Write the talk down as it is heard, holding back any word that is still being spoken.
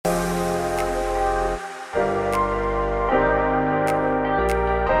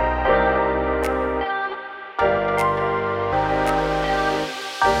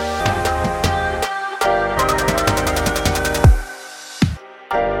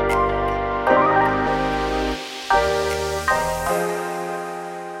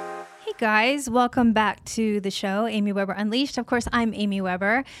guys? Welcome back to the show, Amy Weber Unleashed. Of course, I'm Amy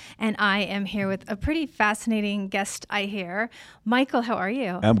Weber, and I am here with a pretty fascinating guest, I hear. Michael, how are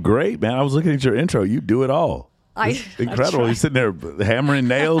you? I'm great, man. I was looking at your intro. You do it all. It's incredible. You're sitting there hammering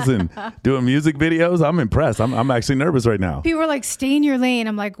nails and doing music videos. I'm impressed. I'm actually nervous right now. People are like, stay in your lane.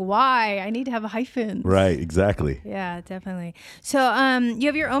 I'm like, why? I need to have a hyphen. Right, exactly. Yeah, definitely. So you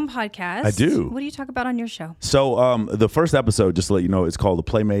have your own podcast. I do. What do you talk about on your show? So the first episode, just to let you know, it's called The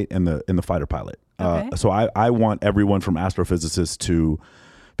Playmate and the Fighter Pilot. Okay. So I want everyone from astrophysicists to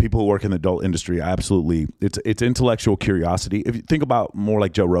people who work in the adult industry. It's intellectual curiosity. If you think about more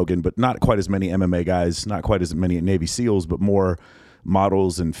like Joe Rogan, but not quite as many MMA guys, not quite as many Navy SEALs, but more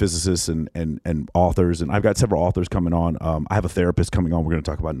models and physicists and authors. And I've got several authors coming on. I have a therapist coming on. We're going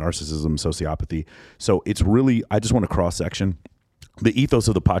to talk about narcissism, sociopathy. So it's really, I just want to cross section. The ethos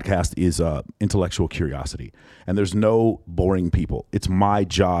of the podcast is intellectual curiosity, and there's no boring people. It's my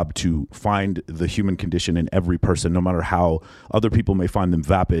job to find the human condition in every person, no matter how other people may find them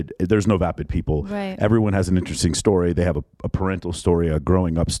vapid. There's no vapid people. Right. Everyone has an interesting story. They have a parental story, a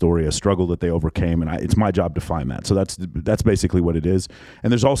growing up story, a struggle that they overcame, and it's my job to find that. So that's basically what it is.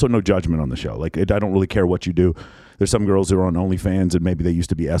 And there's also no judgment on the show. Like I don't really care what you do. There's some girls who are on OnlyFans and maybe they used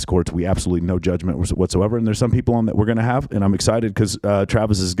to be escorts. We absolutely no judgment whatsoever. And there's some people on that we're going to have, and I'm excited because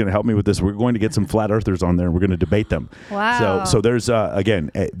Travis is going to help me with this. We're going to get some flat earthers on there and we're going to debate them. Wow. So there's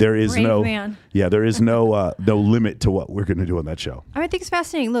again, there is Brave no man. Yeah, there is no limit to what we're going to do on that show. I think it's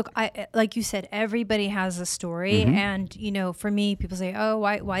fascinating. Look, like you said, everybody has a story, and for me, people say, "Oh,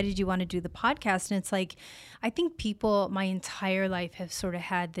 why did you want to do the podcast?" And it's like, I think people my entire life have sort of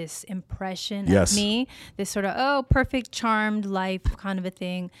had this impression Yes. of me, this sort of perfect, charmed life kind of a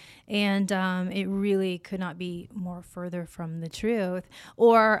thing, and it really could not be more further from the truth.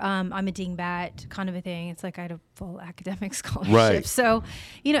 Or I'm a dingbat kind of a thing. It's like I had a full academic scholarship, Right. so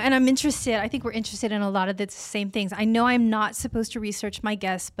and I'm interested. I think we're interested in a lot of the same things. I know I'm not supposed to research my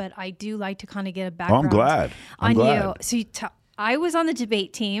guests, but I do like to kind of get a background. I'm glad. I'm glad. You. So I was on the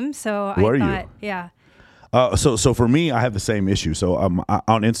debate team, so Were I you? thought, yeah. So for me, I have the same issue. So on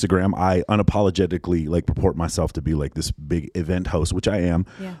Instagram, I unapologetically purport myself to be like this big event host, which I am.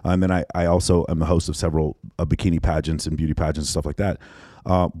 Yeah. And then I also am the host of several bikini pageants and beauty pageants and stuff like that.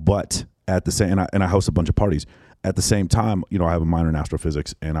 But at the same, and I host a bunch of parties. At the same time, I have a minor in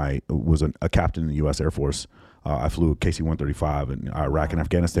astrophysics, and I was a captain in the U.S. Air Force. I flew KC-135 in Iraq and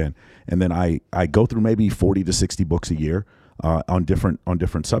Afghanistan, and then I go through maybe 40 to 60 books a year on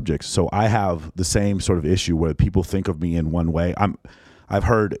different subjects. So I have the same sort of issue where people think of me in one way. I've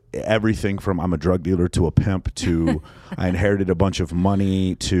heard everything from I'm a drug dealer to a pimp to I inherited a bunch of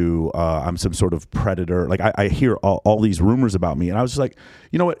money to I'm some sort of predator. Like I hear all these rumors about me, and I was just like,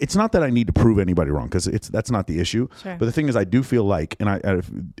 you know what? It's not that I need to prove anybody wrong, because that's not the issue. Sure. But the thing is, I do feel like, and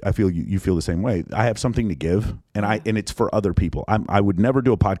I feel you feel the same way. I have something to give, and it's for other people. I would never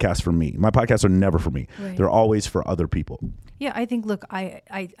do a podcast for me. My podcasts are never for me. Right. They're always for other people. Yeah, I think, look,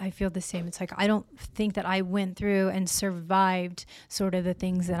 I feel the same. It's like, I don't think that I went through and survived sort of the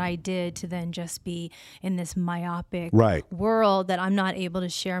things that I did to then just be in this myopic Right. world that I'm not able to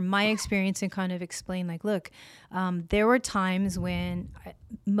share my experience and kind of explain, like, look, there were times when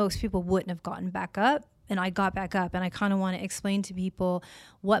most people wouldn't have gotten back up. And I got back up, and I kind of want to explain to people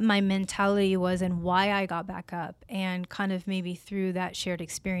what my mentality was and why I got back up, and kind of maybe through that shared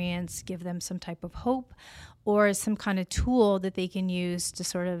experience, give them some type of hope or some kind of tool that they can use to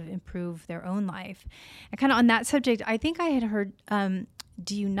sort of improve their own life. And kind of on that subject, I think I had heard,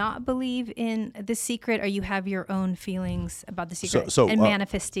 do you not believe in The Secret, or you have your own feelings about The Secret and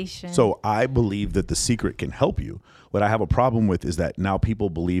manifestation? So I believe that The Secret can help you. What I have a problem with is that now people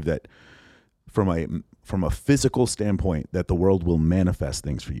believe that from a physical standpoint, that the world will manifest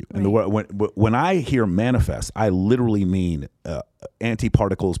things for you. Right. And the when I hear manifest, I literally mean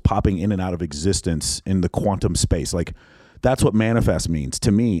antiparticles popping in and out of existence in the quantum space. Like, that's what manifest means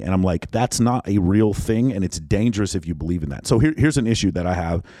to me. And I'm like, that's not a real thing, and it's dangerous if you believe in that. So here's an issue that I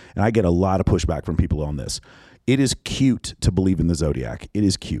have, and I get a lot of pushback from people on this. It is cute to believe in the zodiac. It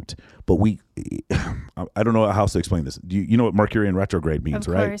is cute. But I don't know how else to explain this. You know what Mercury in retrograde means,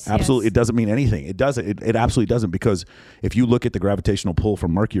 of right? course, Absolutely. Yes. It doesn't mean anything. It doesn't. It absolutely doesn't, because if you look at the gravitational pull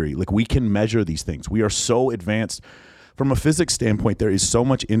from Mercury, like, we can measure these things. We are so advanced. From a physics standpoint, there is so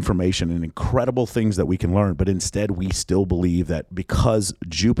much information and incredible things that we can learn, but instead we still believe that because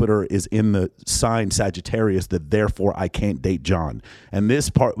Jupiter is in the sign Sagittarius, that therefore I can't date John. And this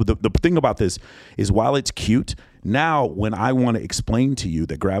part, the thing about this is, while it's cute, Now, when I want to explain to you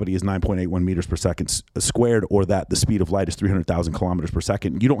that gravity is 9.81 meters per second squared, or that the speed of light is 300,000 kilometers per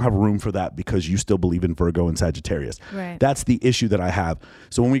second, you don't have room for that because you still believe in Virgo and Sagittarius. Right. That's the issue that I have.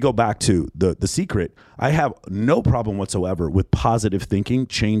 So when we go back to the secret, I have no problem whatsoever with positive thinking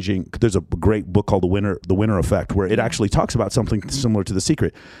changing. There's a great book called The Winner Effect, where it actually talks about something similar to The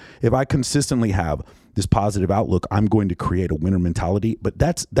Secret. If I consistently have this positive outlook, I'm going to create a winner mentality. But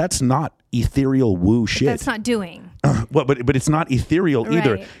that's not ethereal woo shit. That's not doing. Well, but it's not ethereal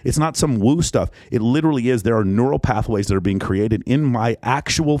either. Right. It's not some woo stuff. It literally is. There are neural pathways that are being created in my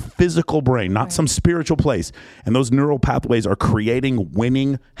actual physical brain, not some spiritual place. And those neural pathways are creating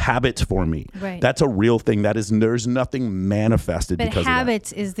winning habits for me. Right. That's a real thing. There's nothing manifested But because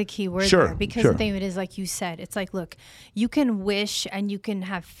habits of that. is the key word Sure, there. Because sure. the thing of it is, like you said, it's like, look, you can wish and you can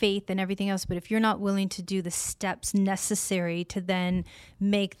have faith and everything else, but if you're not willing to do the steps necessary to then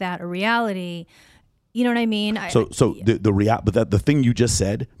make that a reality, you know what I mean? The thing you just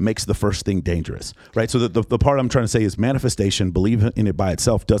said makes the first thing dangerous, right? So the part I'm trying to say is manifestation, believe in it by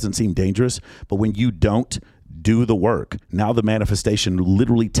itself doesn't seem dangerous, but when you don't do the work, now the manifestation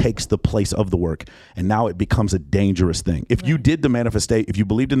literally takes the place of the work, and now it becomes a dangerous thing. If you did if you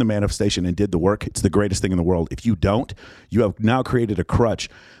believed in the manifestation and did the work, it's the greatest thing in the world. If you don't, you have now created a crutch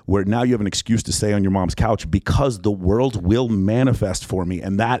where now you have an excuse to stay on your mom's couch because the world will manifest for me,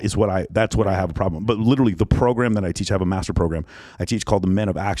 and that's what I have a problem. But literally, the program that I teach, I have a master program I teach called the Men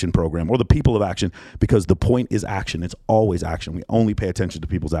of Action program, or the People of Action, because the point is action. It's always action. We only pay attention to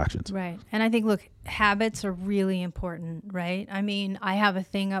people's actions. Right. And I think, look, habits are really important, right? I mean, I have a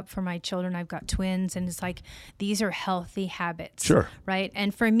thing up for my children. I've got twins, and it's like, these are healthy habits. Sure. Right.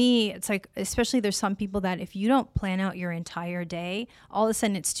 And for me, it's like, especially there's some people that if you don't plan out your entire day, all of a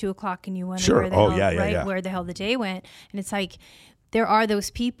sudden it's 2:00 and you wonder Sure. where the hell the day went. And it's like, there are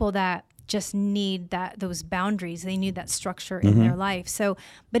those people that just need those boundaries. They need that structure in their life. So,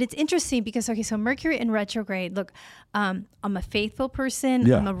 but it's interesting because, okay, so Mercury in retrograde, look, I'm a faithful person.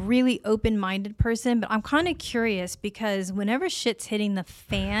 Yeah. I'm a really open-minded person, but I'm kind of curious because whenever shit's hitting the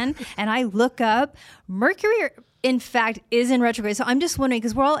fan and I look up, Mercury, in fact, is in retrograde. So I'm just wondering,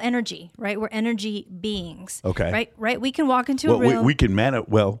 because we're all energy, right? We're energy beings. Okay. Right. We can walk into a room. We can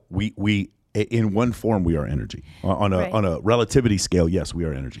we in one form, we are energy. On a relativity scale, yes, we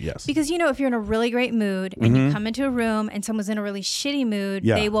are energy, yes. Because, if you're in a really great mood and you come into a room and someone's in a really shitty mood,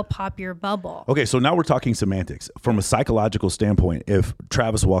 they will pop your bubble. Okay, so now we're talking semantics. From a psychological standpoint, if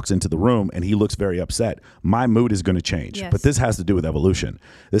Travis walks into the room and he looks very upset, my mood is going to change. Yes. But this has to do with evolution.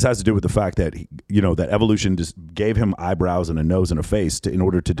 This has to do with the fact that, that evolution just gave him eyebrows and a nose and a face in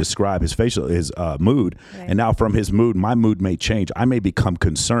order to describe his mood. Right. And now from his mood, my mood may change. I may become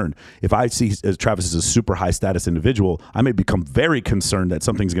concerned. If I see Travis is a super high status individual, I may become very concerned that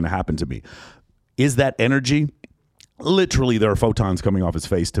something's going to happen to me. Is that energy? Literally, there are photons coming off his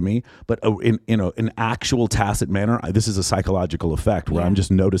face to me, but in an actual tacit manner, this is a psychological effect where I'm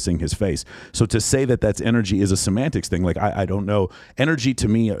just noticing his face. So to say that that's energy is a semantics thing. Like I don't know. Energy to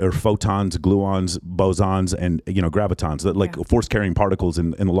me are photons, gluons, bosons, and gravitons, that like force carrying particles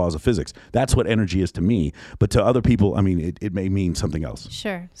in the laws of physics. That's what energy is to me. But to other people, I mean, it may mean something else.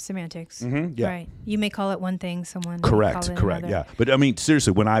 Sure, semantics. Yeah. Right. You may call it one thing, someone correct. May call it another. Yeah. But I mean,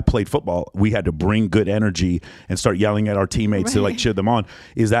 seriously, when I played football, we had to bring good energy and start yelling at our teammates to like cheer them on.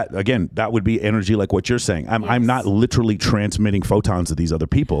 Is that, again, that would be energy like what you're saying. I'm not literally transmitting photons to these other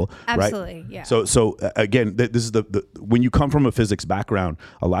people. Absolutely. Right? Yeah. So again, this is the when you come from a physics background,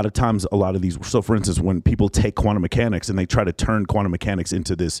 a lot of times, a lot of these, so for instance, when people take quantum mechanics and they try to turn quantum mechanics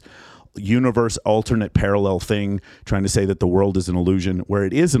into this universe alternate parallel thing, trying to say that the world is an illusion, where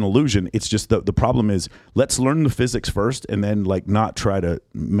it is an illusion. It's just the problem is, let's learn the physics first and then like not try to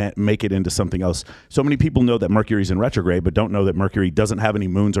make it into something else. So many people know that Mercury's in retrograde, but don't know that Mercury doesn't have any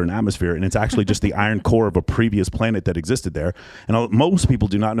moons or an atmosphere, and it's actually just the iron core of a previous planet that existed there. And most people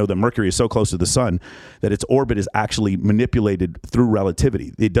do not know that Mercury is so close to the sun that its orbit is actually manipulated through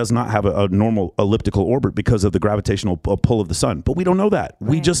relativity. It does not have a normal elliptical orbit because of the gravitational pull of the sun, but we don't know that.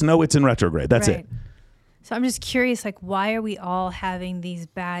 We just know it's in retrograde. That's it. So I'm just curious, like, why are we all having these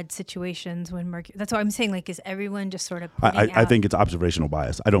bad situations when Mercury? That's what I'm saying. Like, is everyone just sort of? I think it's observational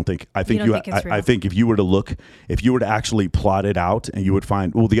bias. I think I think if you were to actually plot it out, and you would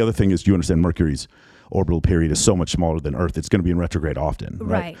find. Well, the other thing is, you understand Mercury's orbital period is so much smaller than Earth. It's going to be in retrograde often.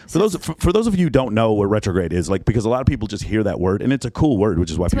 Right. For those of you who don't know what retrograde is, like, because a lot of people just hear that word and it's a cool word,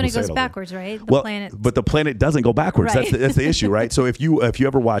 which is why people say it. When it goes backwards, right? But the planet doesn't go backwards. Right. That's the issue, right? So if you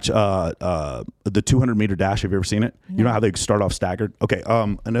ever watch the 200-meter dash, have you ever seen it? No. You know how they start off staggered? Okay.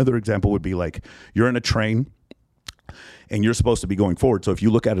 Another example would be like, you're in a train and you're supposed to be going forward. So if you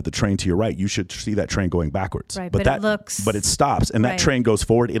look at it, the train to your right, you should see that train going backwards. Right, but it stops, and that train goes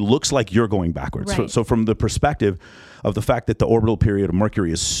forward. It looks like you're going backwards. Right. So from the perspective of the fact that the orbital period of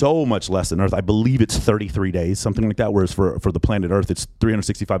Mercury is so much less than Earth, I believe it's 33 days, something like that. Whereas for the planet Earth, it's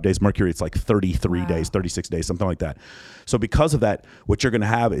 365 days. Mercury, it's like 33 days, 36 days, something like that. So because of that, what you're going to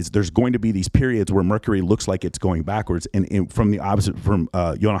have is there's going to be these periods where Mercury looks like it's going backwards. And from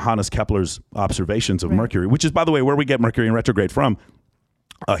Johannes Kepler's observations of Mercury, which is, by the way, where we get Mercury in retrograde from,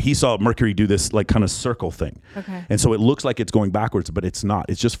 he saw Mercury do this like kind of circle thing. Okay. And so it looks like it's going backwards, but it's not.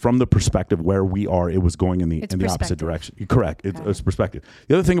 It's just from the perspective where we are, it was going in the opposite direction. Correct. It's perspective.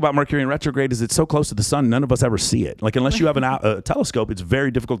 The other thing about Mercury in retrograde is it's so close to the sun, none of us ever see it. Like unless you have a telescope, it's very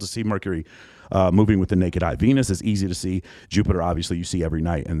difficult to see Mercury moving with the naked eye. Venus is easy to see. Jupiter, obviously, you see every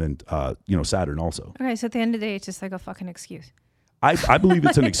night. And then, Saturn also. Okay, so at the end of the day, it's just like a fucking excuse. I believe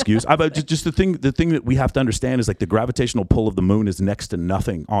it's an excuse. Just the thing that we have to understand is like the gravitational pull of the moon is next to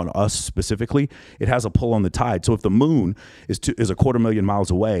nothing on us specifically. It has a pull on the tide. So if the moon is 250,000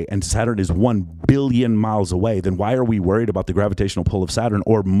 miles away and Saturn is 1 billion miles away, then why are we worried about the gravitational pull of Saturn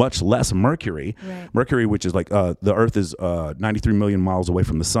or much less Mercury? Right. Mercury, which is like the Earth is 93 million miles away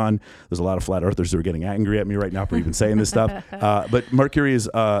from the sun. There's a lot of flat earthers who are getting angry at me right now for even saying this stuff. But Mercury is,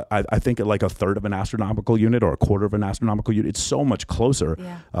 I think, like a third of an astronomical unit or a quarter of an astronomical unit. It's so much closer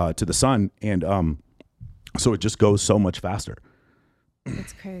to the sun, and so it just goes so much faster.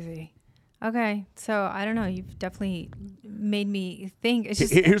 It's crazy. Okay, so I don't know. You've definitely made me think. It's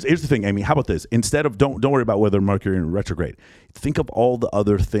just here's the thing, Amy. How about this? Instead of don't worry about whether Mercury in retrograde. Think of all the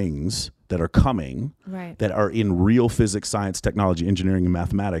other things that are coming, that are in real physics, science, technology, engineering, and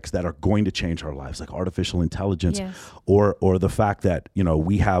mathematics that are going to change our lives, like artificial intelligence, or the fact that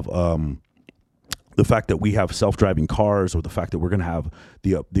we have. The fact that we have self-driving cars, or the fact that we're going to have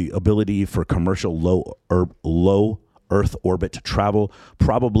the ability for commercial low Earth orbit travel,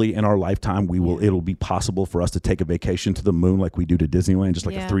 probably in our lifetime, it'll be possible for us to take a vacation to the moon like we do to Disneyland, just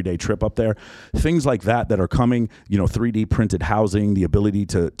like a 3-day trip up there. Things like that are coming, 3D printed housing, the ability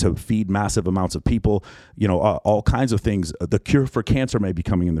to feed massive amounts of people, all kinds of things. The cure for cancer may be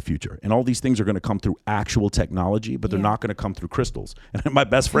coming in the future. And all these things are going to come through actual technology, but they're not going to come through crystals. And my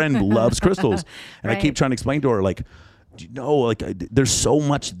best friend loves crystals. And I keep trying to explain to her, like, do you know, like, there's so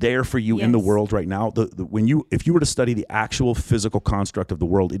much there for you in the world right now. If you were to study the actual physical construct of the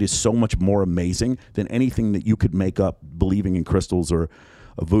world, it is so much more amazing than anything that you could make up believing in crystals or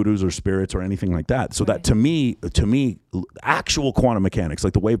voodoos or spirits or anything like that. So that to me, actual quantum mechanics,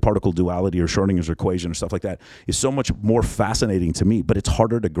 like the wave particle duality or Schrodinger's equation or stuff like that, is so much more fascinating to me, but it's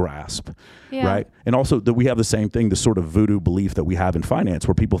harder to grasp, right? And also that we have the same thing, the sort of voodoo belief that we have in finance,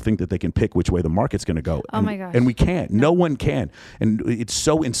 where people think that they can pick which way the market's going to go. Oh my gosh. And we can't. No one can. And it's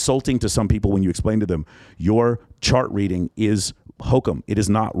so insulting to some people when you explain to them, your chart reading is hokum. It is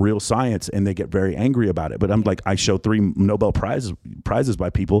not real science, and they get very angry about it. But I'm like, I show 3 Nobel prizes by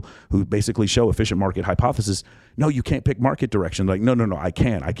people who basically show efficient market hypothesis. No, you can't pick market direction. Like, no, I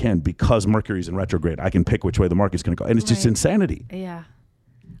can because Mercury's in retrograde. I can pick which way the market's going to go, and it's just insanity. Yeah.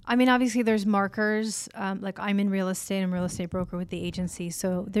 I mean, obviously there's markers. Like I'm in real estate. I'm a real estate broker with the agency.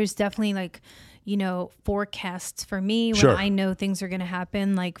 So there's definitely like, forecasts for me when I know things are going to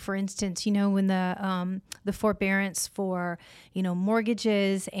happen. Like for instance, when the forbearance for,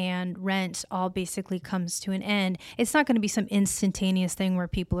 mortgages and rent all basically comes to an end, it's not going to be some instantaneous thing where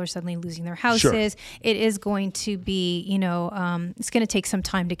people are suddenly losing their houses. It is going to be, it's going to take some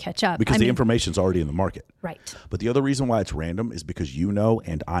time to catch up. Because the information's already in the market. Right. But the other reason why it's random is because you know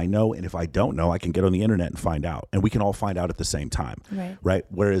and I know, and if I don't know, I can get on the internet and find out. And we can all find out at the same time. Right?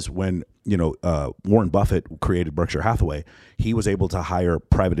 Whereas when Warren Buffett created Berkshire Hathaway, he was able to hire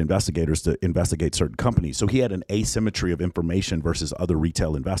private investigators to investigate certain companies. So he had an asymmetry of information versus other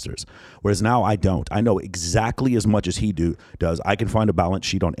retail investors. Whereas now I don't. I know exactly as much as he does. I can find a balance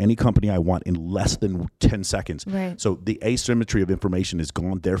sheet on any company I want in less than 10 seconds. Right. So the asymmetry of information is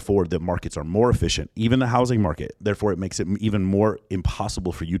gone. Therefore, the markets are more efficient, even the housing market. Therefore, it makes it even more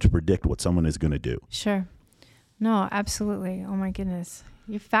impossible for you to predict what someone is going to do. Sure. No, absolutely. Oh my goodness.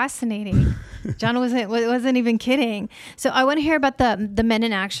 You're fascinating. John wasn't even kidding. So I want to hear about the Men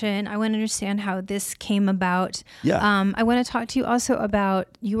in Action. I want to understand how this came about. Yeah. I want to talk to you also about,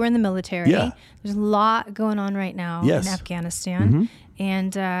 you were in the military. Yeah. There's a lot going on right now in Afghanistan.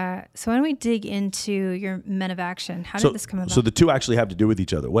 And so why don't we dig into your Men of Action? How did this come about? So the two actually have to do with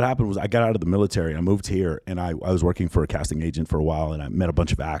each other. What happened was I got out of the military and I moved here, and I was working for a casting agent for a while, and I met a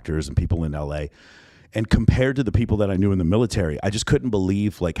bunch of actors and people in LA. And compared to the people that I knew in the military, I just couldn't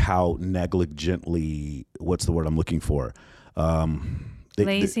believe like how negligently, what's the word I'm looking for?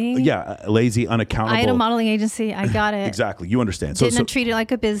 Lazy. Lazy, unaccountable. I had a modeling agency. I got it. Exactly. You understand. Didn't treat it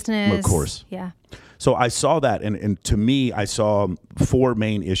like a business. Of course. Yeah. So I saw that, and to me, I saw 4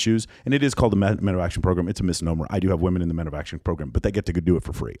 main issues, and it is called the Men of Action program. It's a misnomer. I do have women in the Men of Action program, but they get to do it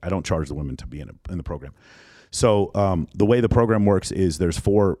for free. I don't charge the women to be in the program. So the way the program works is there's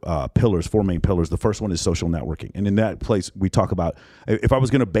 4 pillars, 4 main pillars. The first one is social networking. And in that place, we talk about, if I was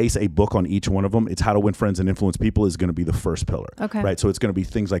going to base a book on each one of them, it's how to win friends and influence people is going to be the first pillar. Okay. Right. So it's going to be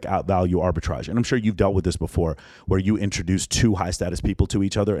things like outvalue arbitrage. And I'm sure you've dealt with this before, where you introduce 2 high status people to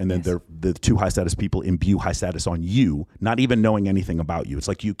each other, and then the 2 high status people imbue high status on you, not even knowing anything about you. It's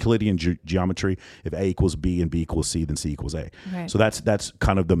like Euclidean geometry. If A equals B and B equals C, then C equals A. Right. So that's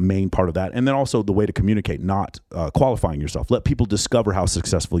kind of the main part of that. And then also the way to communicate, not qualifying yourself. Let people discover how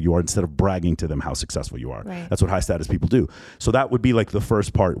successful you are instead of bragging to them how successful you are. Right. That's what high status people do. So that would be like the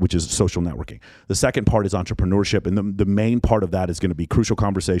first part, which is social networking. The second part is entrepreneurship. And the main part of that is going to be Crucial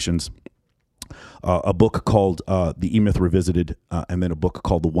Conversations, a book called The E-Myth Revisited, and then a book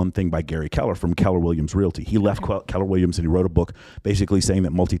called The One Thing by Gary Keller from Keller Williams Realty. He left Keller Williams and he wrote a book basically saying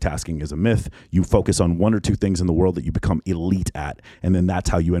that multitasking is a myth. You focus on 1 or 2 things in the world that you become elite at, and then that's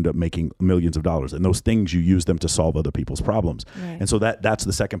how you end up making millions of dollars. And those things, you use them to solve other people's problems. Right. And so that's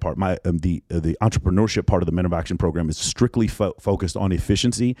the second part. The entrepreneurship part of the Men of Action program is strictly focused on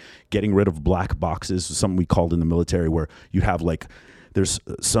efficiency, getting rid of black boxes, something we called in the military, where you have there's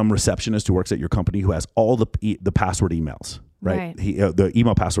some receptionist who works at your company who has all the password emails. Right. The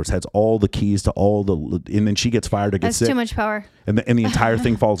email passwords has all the keys to all and then she gets fired or gets sick. That's too much power. And the entire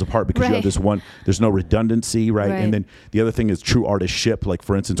thing falls apart because you have this one, there's no redundancy, right? And then the other thing is true artistship. Like,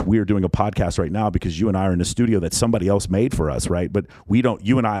 for instance, we're doing a podcast right now because you and I are in a studio that somebody else made for us, right? But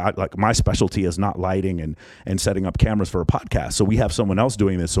you and I, like, my specialty is not lighting and setting up cameras for a podcast. So we have someone else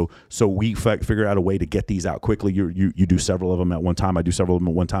doing this. So we figure out a way to get these out quickly. You do several of them at one time. I do several of them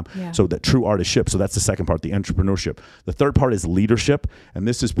at one time. Yeah. So that true artistship. So that's the second part, the entrepreneurship. The third part is leadership, and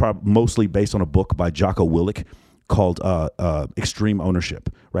this is mostly based on a book by Jocko Willink called Extreme Ownership,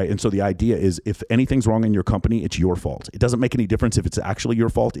 right? And so the idea is, if anything's wrong in your company, it's your fault. It doesn't make any difference if it's actually your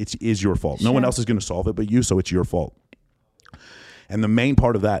fault. It is your fault. Sure. No one else is going to solve it but you, so it's your fault. And the main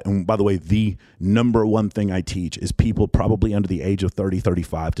part of that, and by the way, the number one thing I teach is people probably under the age of 30,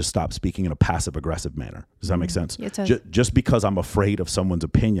 35 to stop speaking in a passive aggressive manner. Does that make sense? It does. Just because I'm afraid of someone's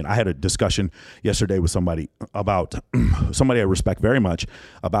opinion. I had a discussion yesterday with somebody about somebody I respect very much,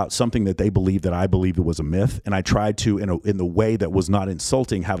 about something that they believed that I believed was a myth. And I tried to, in the way that was not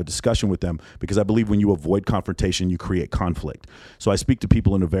insulting, have a discussion with them, because I believe when you avoid confrontation, you create conflict. So I speak to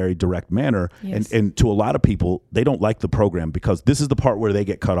people in a very direct manner. Yes. And to a lot of people, they don't like the program because this is the part where they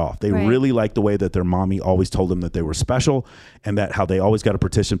get cut off. They really like the way that their mommy always told them that they were special, and that how they always got a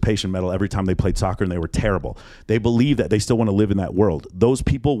participation medal every time they played soccer and they were terrible. They believe that they still want to live in that world. Those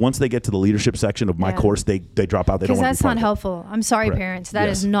people, once they get to the leadership section of my course, they drop out. They don't want to be part of it. Because that's not helpful. I'm sorry, Correct. parents. That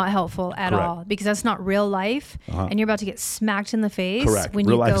is not helpful at all, because that's not real life, and you're about to get smacked in the face. Correct. When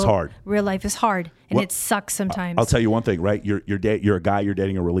Real you life is hard. Real life is hard, and it sucks sometimes. I'll tell you one thing, right? You're a guy, you're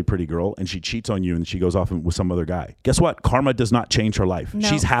dating a really pretty girl, and she cheats on you, and she goes off with some other guy. Guess what? Karma does not change her life. No.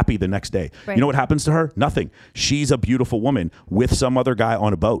 She's happy the next day. Right. You know what happens to her? Nothing. She's a beautiful woman with some other guy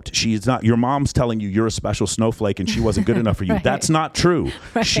on a boat. She's not. Your mom's telling you you're a special snowflake and she wasn't good enough for you. That's not true.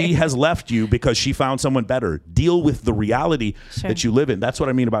 She has left you because she found someone better. Deal with the reality that you live in. That's what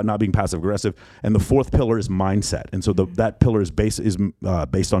I mean about not being passive aggressive. And the fourth pillar is mindset. And so that pillar is based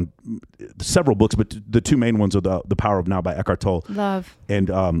on several books, but the 2 main ones are the Power of Now by Eckhart Tolle, Love, and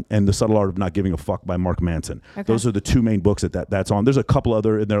The Subtle Art of Not Giving a Fuck by Mark Manson. Okay. Those are the 2 main books that's on. There's a couple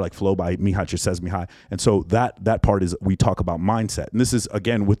other in there, like Flow by Mihaly Csikszentmihalyi. And so that part is, we talk about mindset. And this is,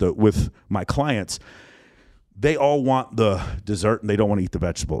 again, with my clients, they all want the dessert and they don't want to eat the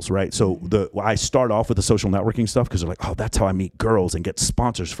vegetables, right? So I start off with the social networking stuff because they're like, oh, that's how I meet girls and get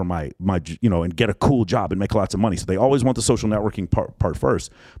sponsors for my and get a cool job and make lots of money. So they always want the social networking part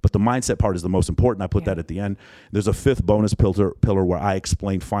first, but the mindset part is the most important. I put that at the end. There's a 5th bonus pillar where I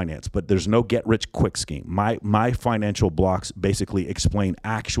explain finance, but there's no get rich quick scheme. My financial blocks basically explain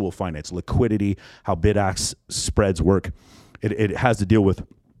actual finance, liquidity, how bid-ask spreads work. It has to deal with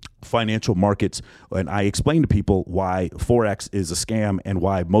financial markets, and I explain to people why Forex is a scam and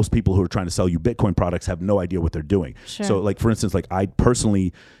why most people who are trying to sell you Bitcoin products have no idea what they're doing. Sure. So, like, for instance, like, I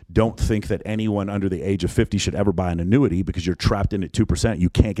personally don't think that anyone under the age of 50 should ever buy an annuity, because you're trapped in at 2%. You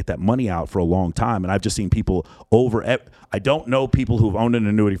can't get that money out for a long time. And I've just seen people I don't know people who've owned an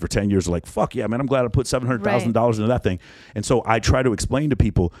annuity for 10 years are like, fuck yeah, man, I'm glad I put $700,000 into that thing. And so I try to explain to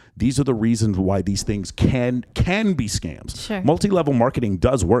people, these are the reasons why these things can be scams. Sure. Multi-level marketing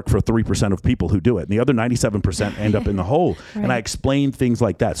does work for 3% of people who do it. And the other 97% end up in the hole. Right. And I explain things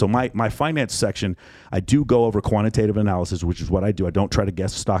like that. So my finance section, I do go over quantitative analysis, which is what I do. I don't try to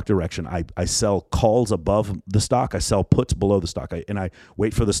guess stock direction. I sell calls above the stock. I sell puts below the stock. And I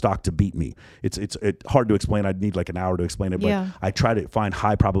wait for the stock to beat me. It's hard to explain. I'd need like an hour to explain it. But I try to find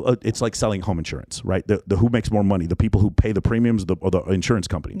high probability. It's like selling home insurance, right? The who makes more money, the people who pay the premiums or the insurance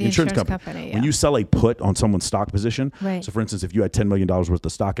company. The insurance company. When you sell a put on someone's stock position, right. So for instance, if you had $10 million worth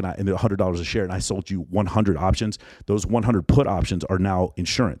of stock and $100 a share and I sold you 100 options, those 100 put options are now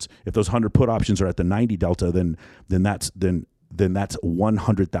insurance. If those 100 put options are at the 90 delta, then that's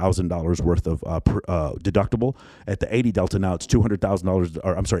 $100,000 worth of deductible. At the 80 delta now it's $200,000,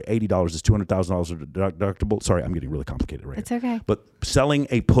 or I'm sorry, $80 is $200,000 deductible. Sorry, I'm getting really complicated right It's here. okay. But selling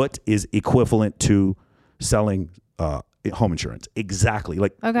a put is equivalent to selling home insurance. Exactly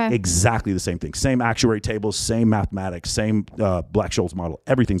the same thing. Same actuary tables, same mathematics, same Black-Scholes model.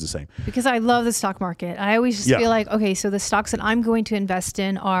 Everything's the same. Because I love the stock market. I always just feel like, okay, so the stocks that I'm going to invest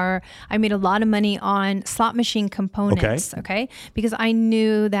in I made a lot of money on slot machine components. Okay. Because I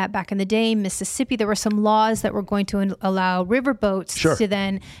knew that back in the day, Mississippi, there were some laws that were going to allow riverboats to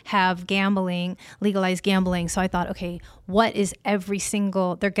then have legalized gambling. So I thought, okay, what is they're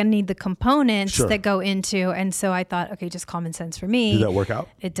going to need the components that go into. And so I thought, okay, just common sense for me. Did that work out?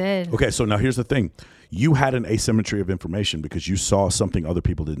 It did. Okay, so now here's the thing. You had an asymmetry of information because you saw something other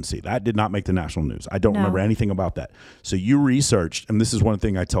people didn't see. That did not make the national news. I don't remember anything about that. So you researched, and this is one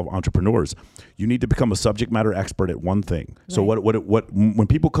thing I tell entrepreneurs, you need to become a subject matter expert at one thing. Right. So what when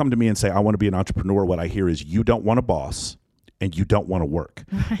people come to me and say, I want to be an entrepreneur, what I hear is you don't want a boss and you don't want to work.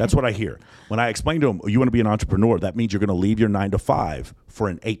 That's what I hear. When I explain to them, you want to be an entrepreneur, that means you're going to leave your 9 to 5 for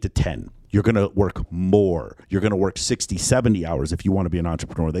an 8 to 10. You're going to work more. You're going to work 60, 70 hours if you want to be an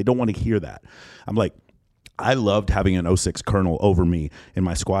entrepreneur. They don't want to hear that. I'm like, I loved having an 06 colonel over me in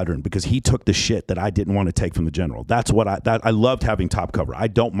my squadron because he took the shit that I didn't want to take from the general. That's what I loved having top cover. I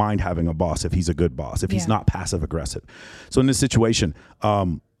don't mind having a boss if he's a good boss, if he's not passive aggressive. So in this situation,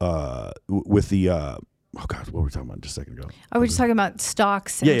 with the, oh God, what were we talking about just a second ago? Oh, we're just talking about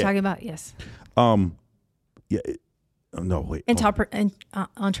stocks. And talking about, No, wait.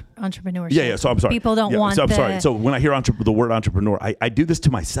 Entrepreneurship. Yeah. So I'm sorry. People don't want. So I'm sorry. So when I hear the word entrepreneur, I do this to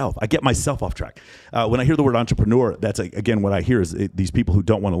myself. I get myself off track. When I hear the word entrepreneur, that's again what I hear is these people who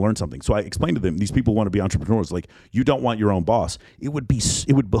don't want to learn something. So I explain to them, these people want to be entrepreneurs. Like, you don't want your own boss. It would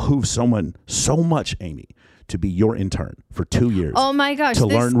behoove someone so much, Amy, to be your intern for 2 years. Oh my gosh. To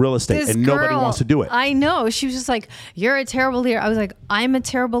learn real estate, and nobody wants to do it. I know. She was just like, you're a terrible leader. I was like, I'm a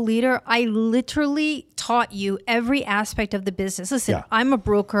terrible leader. I literally taught you every aspect of the business. Listen, I'm a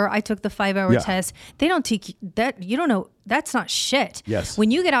broker. I took the 5-hour test. They don't teach that. You don't know. That's not shit. Yes.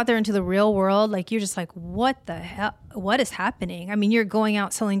 When you get out there into the real world, like, you're just like, what the hell? What is happening? I mean, you're going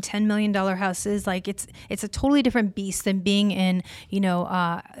out selling $10 million houses. Like, it's a totally different beast than being in,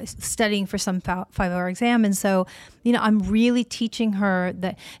 studying for some 5-hour exam. And so, I'm really teaching her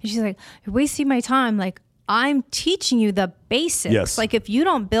that. And she's like, you're wasting my time. Like, I'm teaching you the basics. Yes. Like, if you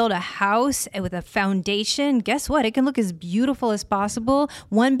don't build a house with a foundation, guess what? It can look as beautiful as possible.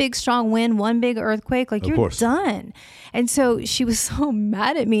 One big strong wind, one big earthquake, like, you're done. And so she was so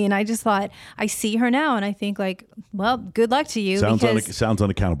mad at me, and I just thought, I see her now, and I think, like, well, good luck to you. Sounds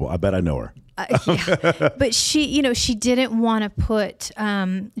unaccountable. I bet I know her. But she didn't want to put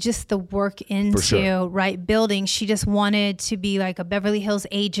just the work into building. She just wanted to be like a Beverly Hills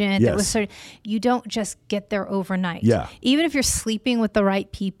agent. That was you don't just get there overnight. Yeah. Even if you're sleeping with the right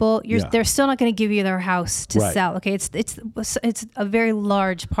people, they're still not going to give you their house to sell. Okay, it's a very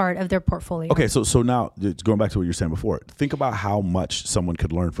large part of their portfolio. Okay, so now going back to what you were saying before, think about how much someone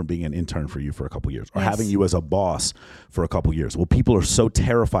could learn from being an intern for you for a couple of years, or having you as a boss for a couple of years. Well, people are so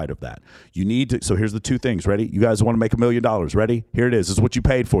terrified of that. You need to. So here's the two things. Ready? You guys want to make $1 million? Ready? Here it is. This is what you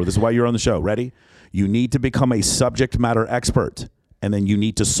paid for. This is why you're on the show. Ready? You need to become a subject matter expert, and then you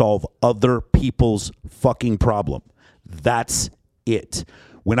need to solve other people's fucking problem. That's it.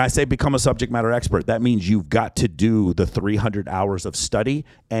 When I say become a subject matter expert, that means you've got to do the 300 hours of study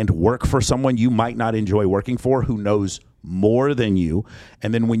and work for someone you might not enjoy working for, who knows more than you.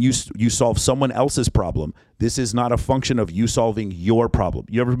 And then when you solve someone else's problem, this is not a function of you solving your problem.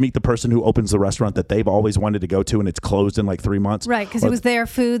 You ever meet the person who opens the restaurant that they've always wanted to go to and it's closed in like 3 months? Right, because it was their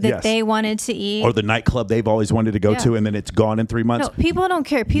food that they wanted to eat. Or the nightclub they've always wanted to go to and then it's gone in 3 months. No, people don't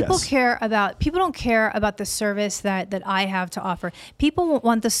care. People don't care about the service that I have to offer. People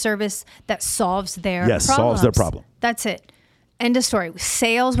want the service that solves their problems. Solves their problem. That's it. End of story.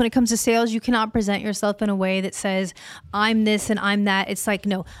 Sales, when it comes to sales, you cannot present yourself in a way that says, I'm this and I'm that. It's like,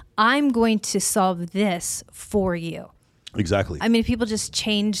 no, I'm going to solve this for you. Exactly. I mean, if people just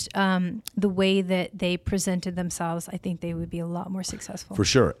changed the way that they presented themselves, I think they would be a lot more successful. For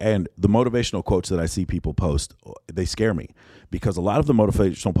sure. And the motivational quotes that I see people post, they scare me, because a lot of the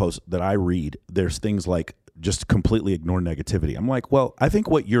motivational posts that I read, there's things like just completely ignore negativity. I'm like, well, I think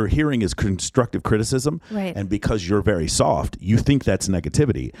what you're hearing is constructive criticism. Right. And because you're very soft, you think that's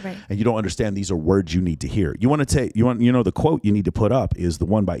negativity. Right. And you don't understand these are words you need to hear. You want to take, you know, the quote you need to put up is the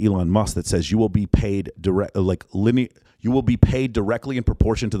one by Elon Musk that says you will be paid you will be paid directly in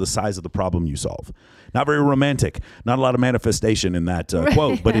proportion to the size of the problem you solve. Not very romantic. Not a lot of manifestation in that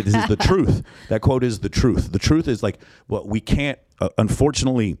quote, but it is the truth. That quote is the truth. The truth is like, well, we can't,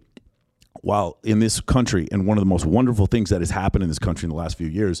 unfortunately, while in this country, and one of the most wonderful things that has happened in this country in the last few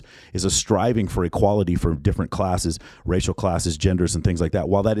years is a striving for equality for different classes, racial classes, genders, and things like that.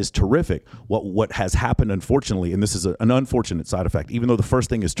 While that is terrific, what has happened, unfortunately, and this is an unfortunate side effect, even though the first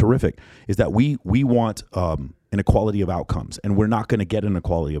thing is terrific, is that we want an equality of outcomes, and we're not going to get an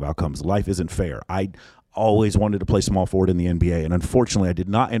equality of outcomes. Life isn't fair. I always wanted to play small forward in the NBA, and unfortunately I did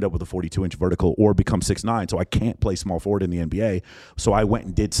not end up with a 42-inch vertical or become 6'9", so I can't play small forward in the NBA. So I went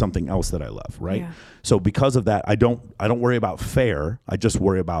and did something else that I love, right? Yeah. So because of that, I don't worry about fair. I just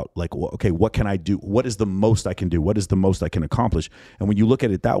worry about like, well, okay, what can I do? What is the most I can do? What is the most I can accomplish? And when you look at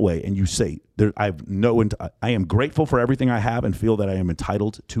it that way and you say, I am grateful for everything I have and feel that I am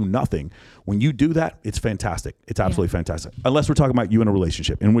entitled to nothing. When you do that, it's fantastic. It's absolutely fantastic. Unless we're talking about you in a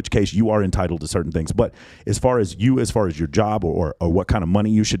relationship, in which case you are entitled to certain things. But as far as your job or what kind of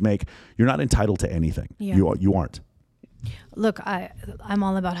money you should make, you're not entitled to anything. Yeah. You aren't. Look, I'm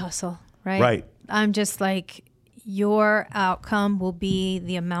all about hustle, right? Right. I'm just like, your outcome will be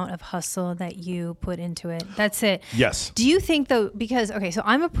the amount of hustle that you put into it. That's it. Yes. Do you think though, because, okay, so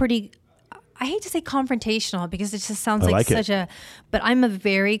I'm I hate to say confrontational because it just sounds like but I'm a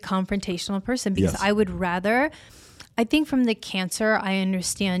very confrontational person because I would rather, I think from the cancer, I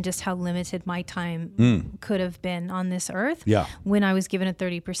understand just how limited my time could have been on this earth when I was given a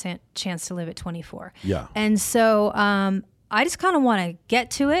 30% chance to live at 24. Yeah. And so I just kind of want to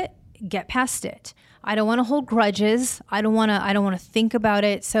get to it, get past it. I don't want to hold grudges. I don't want to think about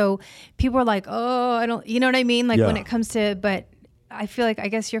it. So people are like, oh, I don't, you know what I mean? Like when it comes to, but I feel like, I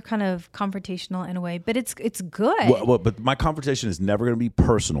guess you're kind of confrontational in a way, but it's good. Well, but my confrontation is never going to be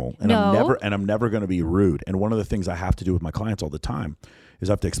personal, and I'm never going to be rude. And one of the things I have to do with my clients all the time is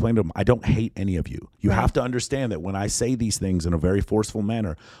I have to explain to them, I don't hate any of you. You have to understand that when I say these things in a very forceful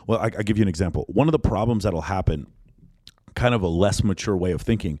manner, well, I give you an example. One of the problems that'll happen, kind of a less mature way of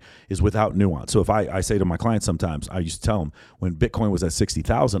thinking, is without nuance. So if I say to my clients sometimes, I used to tell them when Bitcoin was at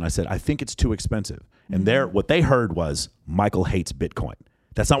 60,000, I said, I think it's too expensive. And what they heard was, Michael hates Bitcoin.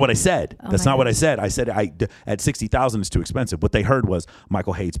 That's not what I said. That's not what I said. I said at 60,000 is too expensive. What they heard was,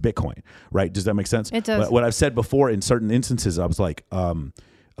 Michael hates Bitcoin, right? Does that make sense? It does. What I've said before in certain instances, I was like,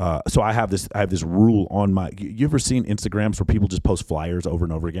 so I have this rule on my. You ever seen Instagrams where people just post flyers over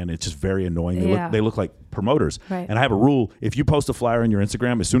and over again? It's just very annoying. They look like promoters. Right. And I have a rule: if you post a flyer on your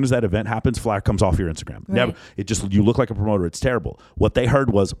Instagram, as soon as that event happens, flyer comes off your Instagram. Never. You look like a promoter. It's terrible. What they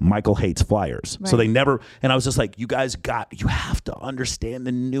heard was Michael hates flyers. Right. So they never. And I was just like, you have to understand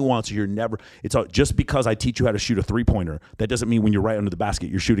the nuance. It's just because I teach you how to shoot a 3-pointer, that doesn't mean when you're right under the basket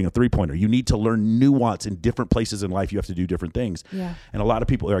you're shooting a 3-pointer. You need to learn nuance in different places in life. You have to do different things. Yeah. And a lot of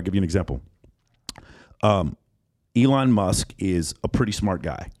people. I'll give you an example. Elon Musk is a pretty smart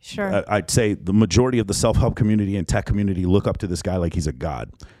guy. Sure. I'd say the majority of the self-help community and tech community look up to this guy like he's a god.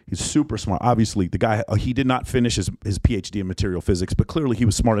 He's super smart. Obviously, the guy, he did not finish his PhD in material physics, but clearly he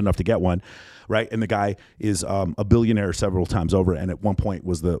was smart enough to get one, right? And the guy is a billionaire several times over, and at one point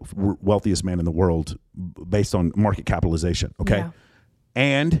was the wealthiest man in the world based on market capitalization, okay? Yeah.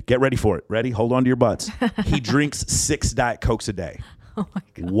 And get ready for it. Ready? Hold on to your butts. He drinks 6 Diet Cokes a day. Oh my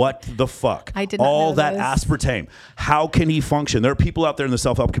God. What the fuck? I did not know all that this. aspartame. How can he function? There are people out there in the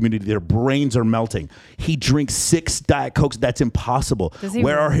self-help community, their brains are melting. He drinks 6 Diet Cokes. That's impossible.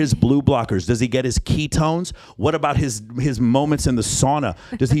 Where are his blue blockers? Does he get his ketones? What about his moments in the sauna?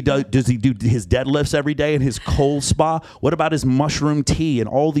 Does he do his deadlifts every day in his cold spa? What about his mushroom tea and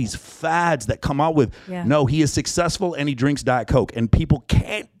all these fads that come out with? Yeah. No, he is successful and he drinks Diet Coke, and people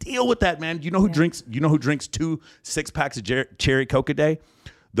can't deal with that, man. You know who drinks 2 6-packs of cherry Coke a day?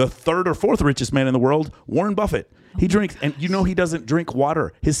 The 3rd or 4th richest man in the world, Warren Buffett. He drinks, and he doesn't drink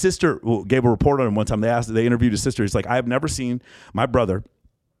water. His sister gave a report on him one time. They interviewed his sister. He's like, I have never seen my brother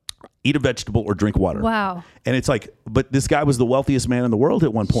eat a vegetable, or drink water. Wow. And it's like, but this guy was the wealthiest man in the world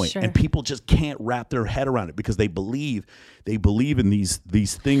at one point, Sure. and people just can't wrap their head around it because they believe in these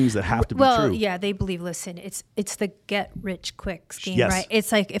things that have to be true. Well, yeah, they believe. Listen, it's the get rich quick scheme, Yes. right?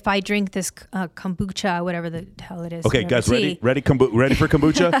 It's like if I drink this kombucha, whatever the hell it is. Okay, guys, ready for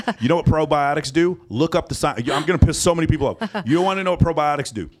kombucha? You know what probiotics do? Look up the science. I'm going to piss so many people off. You don't want to know what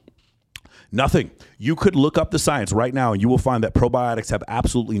probiotics do? Nothing. You could look up the science right now, and you will find that probiotics have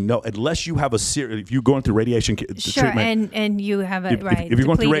absolutely no, unless you have if you're going through radiation treatment. and you have it right. If you're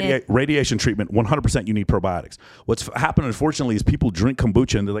going through depleted. radiation treatment, 100% you need probiotics. What's happened, unfortunately, is people drink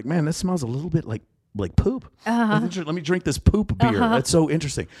kombucha and they're like, man, this smells a little bit like poop. Let me drink this poop beer. That's so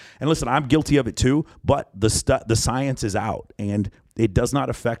interesting. And listen, I'm guilty of it too, but the science is out, and it does not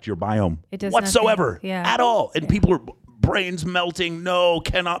affect your biome whatsoever at all. And people are brains melting. No,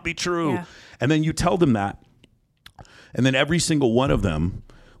 cannot be true. Yeah. And then you tell them that, and then every single one of them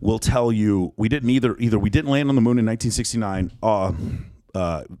will tell you we didn't either we didn't land on the moon in 1969.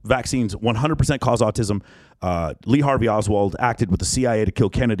 Vaccines 100% cause autism. Lee Harvey Oswald acted with the CIA to kill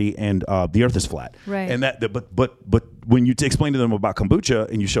Kennedy, and the Earth is flat. Right. And but when you explain to them about kombucha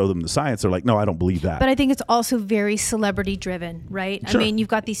and you show them the science, they're like, no, I don't believe that. But I think it's also very celebrity driven, right? Sure. I mean, you've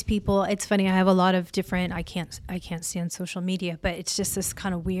got these people. It's funny. I have a lot of different. I can't stand social media, but it's just this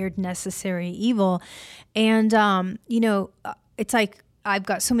kind of weird necessary evil, and it's like. I've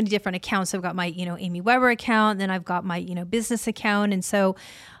got so many different accounts. I've got my, Amy Weber account, then I've got my, business account. And so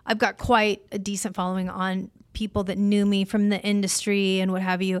I've got quite a decent following on people that knew me from the industry and what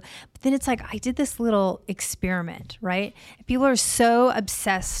have you. But then it's like, I did this little experiment, right? People are so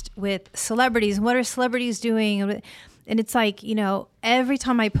obsessed with celebrities and what are celebrities doing? And it's like, every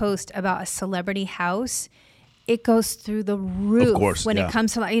time I post about a celebrity house, it goes through the roof. Of course, when it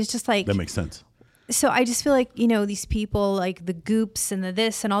comes to it's just like. That makes sense. So I just feel like, these people like the Goops and the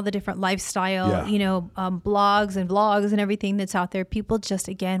this and all the different lifestyle, blogs and vlogs and everything that's out there. People just,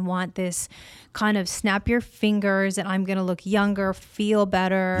 again, want this kind of snap your fingers and I'm going to look younger, feel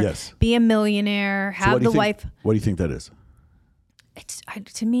better, be a millionaire, have the wife. What do you think that is?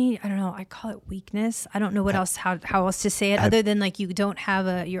 To me, I don't know. I call it weakness. I don't know what else, how else to say it other than like you don't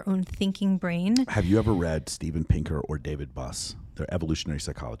have your own thinking brain. Have you ever read Steven Pinker or David Buss? They're evolutionary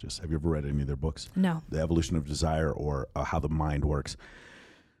psychologists. Have you ever read any of their books? No. The Evolution of Desire or How the Mind Works.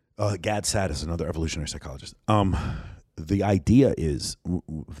 Gad Saad is another evolutionary psychologist. The idea is,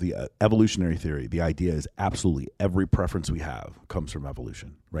 the evolutionary theory, the idea is absolutely every preference we have comes from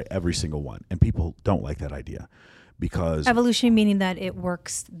evolution, right? Every single one. And people don't like that idea. Because evolution meaning that it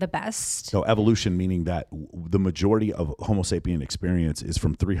works the best. No, evolution meaning that the majority of Homo sapien experience is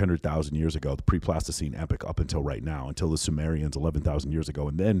from 300,000 years ago, the pre-Pleistocene epoch, up until right now, until the Sumerians 11,000 years ago,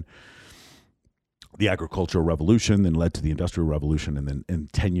 and then the agricultural revolution, then led to the industrial revolution, and then in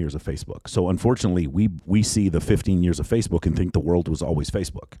 10 years of Facebook. So unfortunately, we see the 15 years of Facebook and think the world was always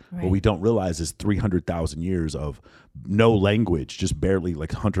Facebook. Right. What we don't realize is 300,000 years of no language, just barely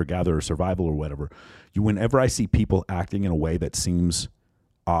like hunter-gatherer survival or whatever. Whenever I see people acting in a way that seems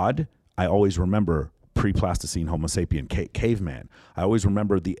odd, I always remember pre-Pleistocene Homo sapien, caveman. I always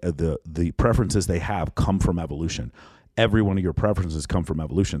remember the preferences they have come from evolution. Every one of your preferences come from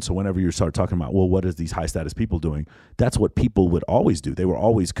evolution. So whenever you start talking about, well, what is these high status people doing? That's what people would always do. They were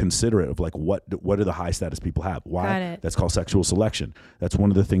always considerate of like, what do the high status people have? Why? That's called sexual selection. That's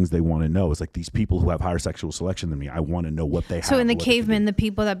one of the things they want to know is like these people who have higher sexual selection than me. I want to know what they have. So in the cavemen, the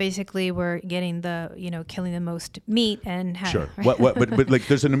people that basically were getting killing the most meat and sure. But like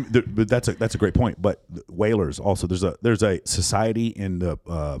but that's a great point. But whalers also, there's a society in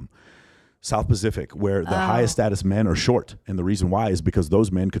the South Pacific where the highest status men are short, and the reason why is because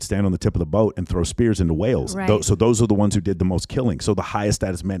those men could stand on the tip of the boat and throw spears into whales. Right. So those are the ones who did the most killing. So the highest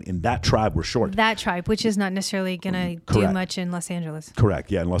status men in that tribe were short. That tribe, which is not necessarily going to do much in Los Angeles.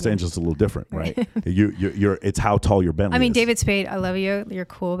 Correct. Yeah, in Los Angeles, it's a little different, right? It's how tall your Bentley. I mean, is. David Spade, I love you. You're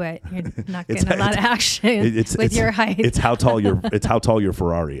cool, but you're not getting a lot of action with your height. It's how tall your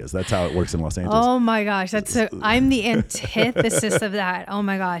Ferrari is. That's how it works in Los Angeles. Oh my gosh, I'm the antithesis of that. Oh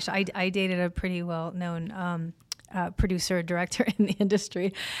my gosh, I dated a pretty well known producer director in the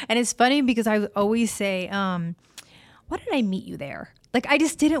industry, and it's funny because I always say, why did I meet you there? Like I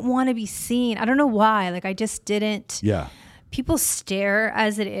just didn't want to be seen. I don't know why. Like I just didn't. Yeah. People stare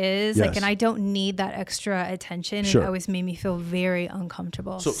as it is, yes. like, and I don't need that extra attention. Sure. It always made me feel very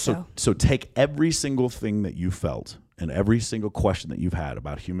uncomfortable. So take every single thing that you felt and every single question that you've had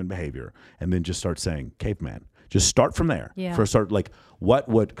about human behavior, and then just start saying, caveman. Just start from there. Yeah. First, start like what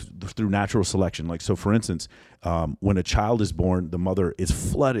would through natural selection. Like so, for instance, when a child is born, the mother is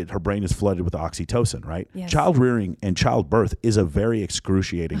flooded, her brain is flooded with oxytocin, right? Yes. Child rearing and childbirth is a very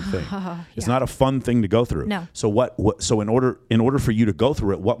excruciating thing. It's not a fun thing to go through. No. So so in order for you to go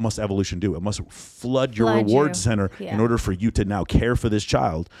through it, what must evolution do? It must flood your reward center in order for you to now care for this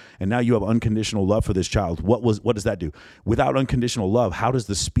child. And now you have unconditional love for this child. What does that do? Without unconditional love, how does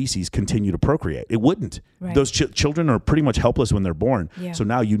the species continue to procreate? It wouldn't. Right. Those children are pretty much helpless when they're born. Yeah. So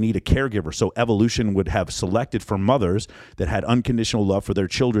now you need a caregiver. So evolution would have selected for mothers that had unconditional love for their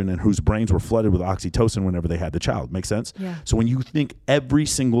children and whose brains were flooded with oxytocin whenever they had the child. Make sense? Yeah. So when you think every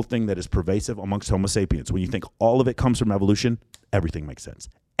single thing that is pervasive amongst Homo sapiens, when you think all of it comes from evolution, everything makes sense.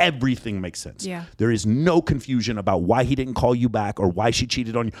 Everything makes sense. Yeah. There is no confusion about why he didn't call you back or why she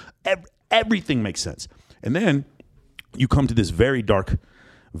cheated on you. Everything makes sense. And then you come to this very dark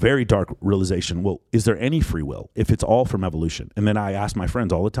realization. Well, is there any free will if it's all from evolution? And then I ask my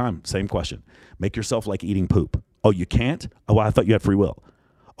friends all the time, same question. Make yourself like eating poop. Oh, you can't? Oh, well, I thought you had free will.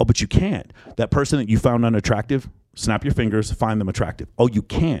 Oh, but you can't. That person that you found unattractive, snap your fingers, find them attractive. Oh, you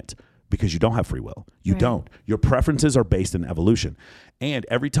can't because you don't have free will. You don't. Your preferences are based in evolution. And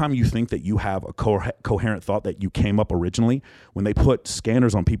every time you think that you have a coherent thought that you came up originally, when they put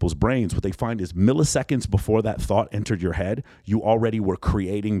scanners on people's brains, what they find is milliseconds before that thought entered your head, you already were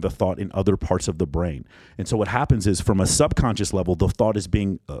creating the thought in other parts of the brain. And so what happens is from a subconscious level, the thought is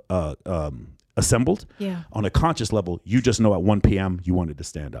being assembled. Yeah. On a conscious level, you just know at 1 p.m. you wanted to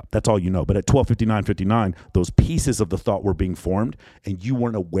stand up. That's all you know. But at 12:59, those pieces of the thought were being formed and you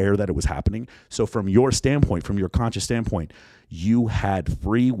weren't aware that it was happening. So from your standpoint, from your conscious standpoint, you had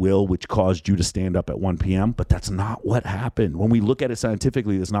free will, which caused you to stand up at 1 p.m., but that's not what happened. When we look at it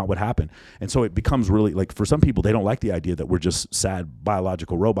scientifically, that's not what happened. And so it becomes really, like, for some people, they don't like the idea that we're just sad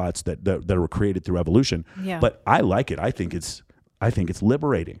biological robots that were created through evolution. Yeah. But I like it. I think it's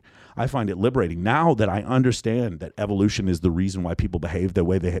liberating. I find it liberating. Now that I understand that evolution is the reason why people behave the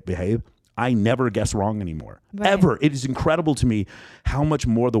way they behave, I never guess wrong anymore. Right. Ever. It is incredible to me how much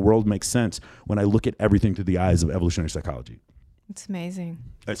more the world makes sense when I look at everything through the eyes of evolutionary psychology. It's amazing.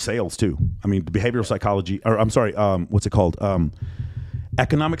 Sales too. I mean, behavioral psychology, or I'm sorry, what's it called?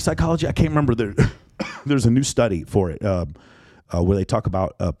 Economic psychology. I can't remember. There's a new study for it where they talk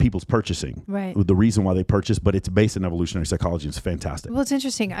about people's purchasing, right? The reason why they purchase, but it's based in evolutionary psychology. It's fantastic. Well, it's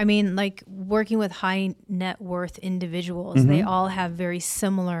interesting. I mean, like working with high net worth individuals, they all have very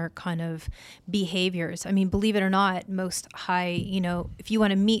similar kind of behaviors. I mean, believe it or not, most high, if you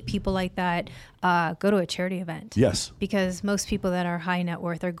want to meet people like that, go to a charity event. Yes. Because most people that are high net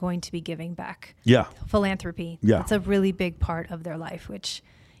worth are going to be giving back. Yeah. Philanthropy. Yeah. It's a really big part of their life, which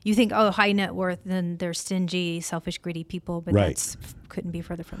you think, oh, high net worth, then they're stingy, selfish, greedy people, but that's couldn't be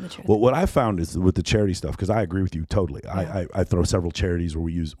further from the truth. Well, what I found is with the charity stuff, because I agree with you totally. Yeah. I throw several charities where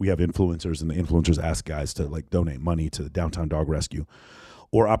we have influencers, and the influencers ask guys to like donate money to the Downtown Dog Rescue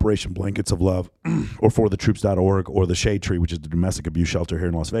or Operation Blankets of Love or for the Troops.org or the Shade Tree, which is the domestic abuse shelter here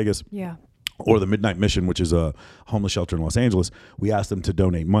in Las Vegas. Yeah. Or the Midnight Mission, which is a homeless shelter in Los Angeles. We ask them to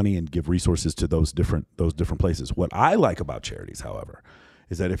donate money and give resources to those different places. What I like about charities, however,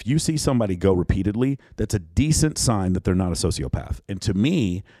 is that if you see somebody go repeatedly, that's a decent sign that they're not a sociopath. And to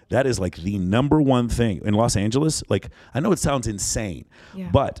me, that is like the number one thing in Los Angeles. Like, I know it sounds insane,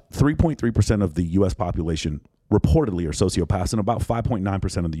 but 3.3% of the U.S. population reportedly are sociopaths, and about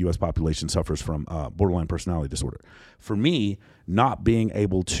 5.9% of the U.S. population suffers from borderline personality disorder. For me, not being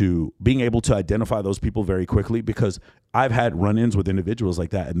able to identify those people very quickly, because I've had run-ins with individuals like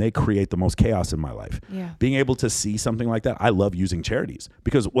that, and they create the most chaos in my life. Yeah. Being able to see something like that, I love using charities,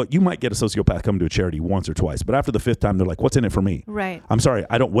 because what you might get a sociopath come to a charity once or twice, but after the fifth time, they're like, "What's in it for me?" Right. I'm sorry,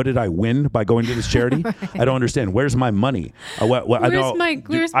 what did I win by going to this charity? Right. I don't understand. Where's my money?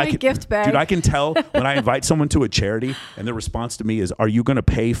 Where's my gift bag? Dude, I can tell when I invite someone to a charity and their response to me is, "Are you going to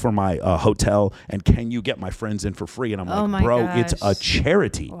pay for my hotel, and can you get my friends in for free?" And I'm like, "Bro, it's a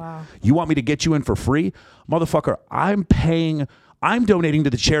charity. Wow. You want me to get you in for free? Motherfucker, I'm donating to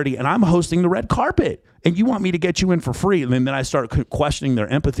the charity, and I'm hosting the red carpet, and you want me to get you in for free?" And then I start questioning their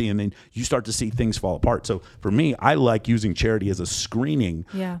empathy, and then you start to see things fall apart. So for me, I like using charity as a screening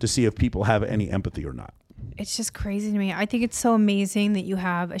to see if people have any empathy or not. It's just crazy to me. I think it's so amazing that you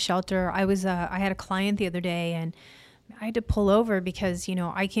have a shelter. I had a client the other day, and I had to pull over because,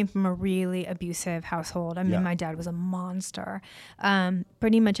 I came from a really abusive household. I mean, my dad was a monster.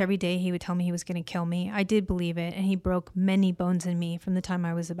 Pretty much every day he would tell me he was going to kill me. I did believe it. And he broke many bones in me from the time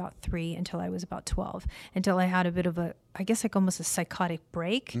I was about 3 until I was about 12, until I had a bit of I guess like almost a psychotic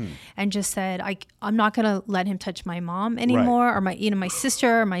break, and just said, I'm not going to let him touch my mom anymore, or my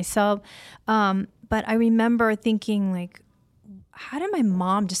sister or myself. But I remember thinking, like, how did my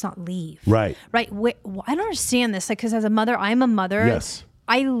mom just not leave? Right. Right. I don't understand this. Like, because as a mother, I'm a mother. Yes.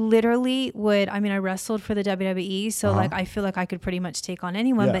 I literally would, I mean, I wrestled for the WWE. So like, I feel like I could pretty much take on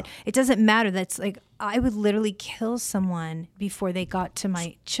anyone, Yeah. but it doesn't matter. That's like, I would literally kill someone before they got to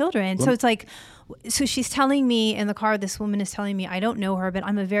my children. So it's like, so she's telling me in the car, this woman is telling me, I don't know her, but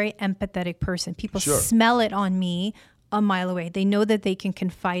I'm a very empathetic person. People Sure. smell it on me a mile away. They know that they can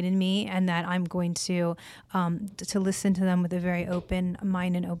confide in me and that I'm going to listen to them with a very open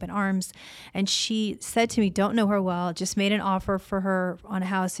mind and open arms. And she said to me, don't know her well, just made an offer for her on a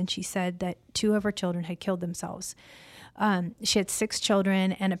house. And she said that 2 of her children had killed themselves. She had 6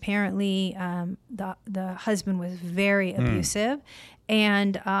 children, and apparently the husband was very abusive.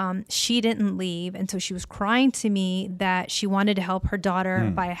 And she didn't leave. And so she was crying to me that she wanted to help her daughter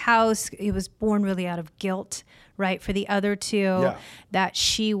buy a house. It was born really out of guilt, right? For the other 2, that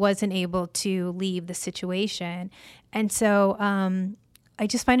she wasn't able to leave the situation. And so I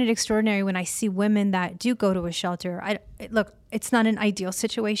just find it extraordinary when I see women that do go to a shelter. Look, it's not an ideal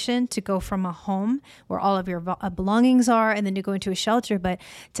situation to go from a home where all of your belongings are and then to go into a shelter, but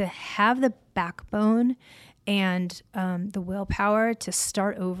to have the backbone and the willpower to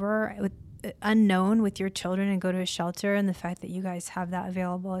start over with unknown with your children and go to a shelter, and the fact that you guys have that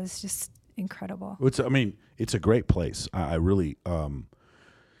available is just incredible. It's a great place. I really,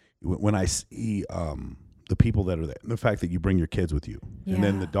 when I see the people that are there, the fact that you bring your kids with you, and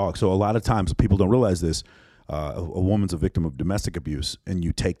then the dog. So a lot of times people don't realize this. A woman's a victim of domestic abuse, and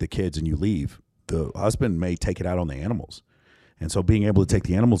you take the kids and you leave. The husband may take it out on the animals. And so being able to take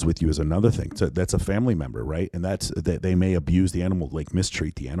the animals with you is another thing. So that's a family member, right? And that's that they may abuse the animal, like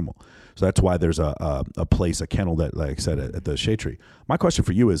mistreat the animal. So that's why there's a place, a kennel that, like I said, at the Shade Tree. My question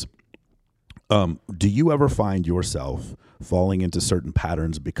for you is, do you ever find yourself falling into certain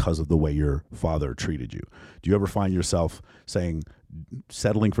patterns because of the way your father treated you? Do you ever find yourself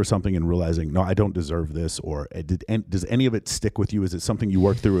settling for something and realizing, no, I don't deserve this? Or does any of it stick with you? Is it something you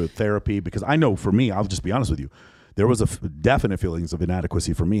work through with therapy? Because I know for me, I'll just be honest with you, there was definite feelings of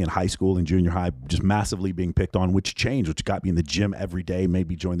inadequacy for me in high school and junior high, just massively being picked on, which got me in the gym every day,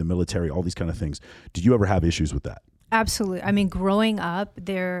 maybe join the military, all these kind of things. Did you ever have issues with that? Absolutely. I mean, growing up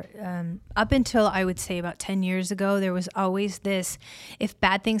there, up until I would say about 10 years ago, there was always this, if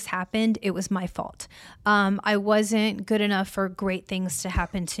bad things happened, it was my fault. I wasn't good enough for great things to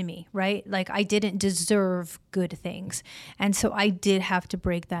happen to me, right? Like I didn't deserve good things. And so I did have to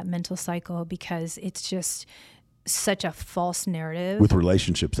break that mental cycle because it's just such a false narrative. With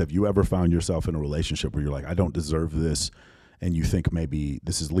relationships, have you ever found yourself in a relationship where you're like, I don't deserve this, and you think maybe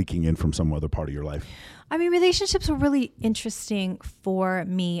this is leaking in from some other part of your life? I mean, relationships were really interesting for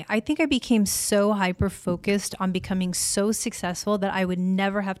me. I think I became so hyper-focused on becoming so successful that I would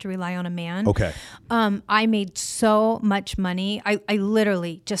never have to rely on a man. Okay. I made so much money. I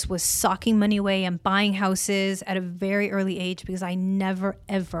literally just was socking money away and buying houses at a very early age because I never,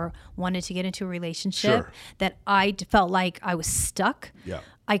 ever wanted to get into a relationship that I felt like I was stuck. Yeah.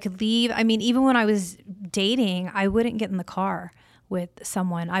 I could leave. I mean, even when I was dating, I wouldn't get in the car with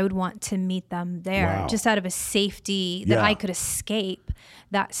someone. I would want to meet them there just out of a safety that I could escape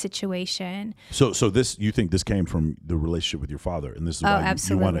that situation. So this, you think this came from the relationship with your father, and this is why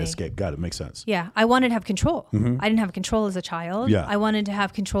you want to escape. Got it. Makes sense. Yeah. I wanted to have control. I didn't have control as a child. Yeah. I wanted to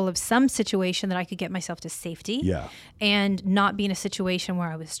have control of some situation that I could get myself to safety and not be in a situation where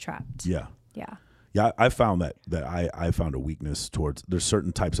I was trapped. Yeah. Yeah. Yeah, I found that I found a weakness towards, there's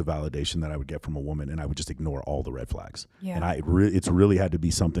certain types of validation that I would get from a woman, and I would just ignore all the red flags. Yeah. And it's really had to be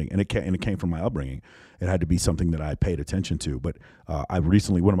something, and it came from my upbringing. It had to be something that I paid attention to. But I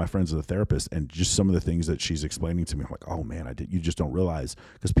recently, one of my friends is a therapist, and just some of the things that she's explaining to me, I'm like, oh man, you just don't realize,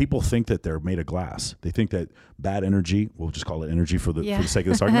 because people think that they're made of glass. They think that bad energy, we'll just call it energy for the sake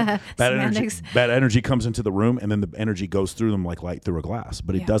of this argument, bad energy comes into the room, and then the energy goes through them like light through a glass.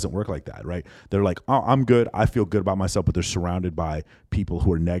 But it doesn't work like that, right? They're like, oh, I'm good, I feel good about myself, but they're surrounded by people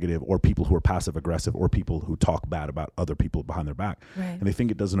who are negative, or people who are passive aggressive, or people who talk bad about other people behind their back. Right. And they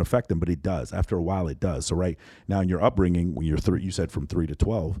think it doesn't affect them, but it does. After a while, it does. So right now in your upbringing, when you said from 3 to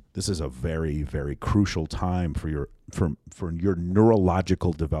 12, this is a very, very crucial time for your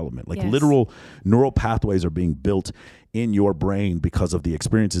neurological development. Like literal neural pathways are being built in your brain because of the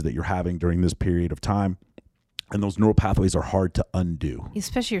experiences that you're having during this period of time. And those neural pathways are hard to undo.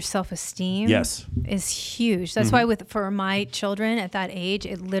 Especially your self-esteem is huge. That's why for my children at that age,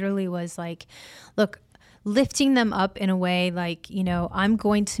 it literally was like, look, lifting them up in a way like, I'm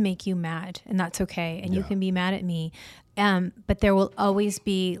going to make you mad, and that's okay. And you can be mad at me. But there will always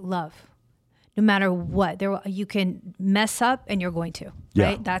be love. no matter what, you can mess up and you're going to, Yeah.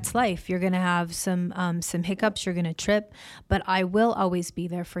 right? That's life. You're going to have some hiccups. You're going to trip, but I will always be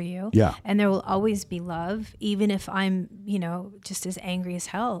there for you. Yeah. And there will always be love, even if I'm, just as angry as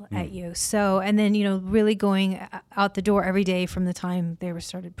hell at you. So, and then, really going out the door every day from the time they were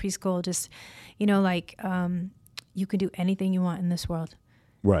started preschool, just, you can do anything you want in this world.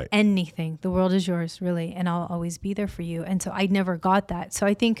 Right. Anything. The world is yours, really. And I'll always be there for you. And so I never got that. So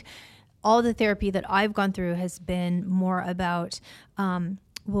I think all the therapy that I've gone through has been more about, it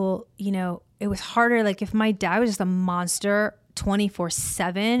was harder. Like if my dad was just a monster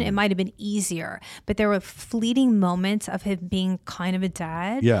 24/7, it might've been easier, but there were fleeting moments of him being kind of a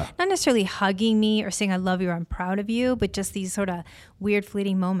dad. Yeah. Not necessarily hugging me or saying, I love you or I'm proud of you, but just these sort of weird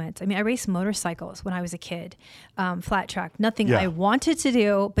fleeting moments. I mean, I raced motorcycles when I was a kid, flat track, nothing Yeah. I wanted to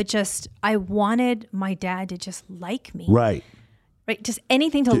do, but just, I wanted my dad to just like me. Right. Right, just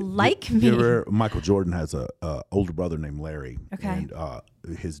anything to like me. Michael Jordan has a older brother named Larry. Okay. And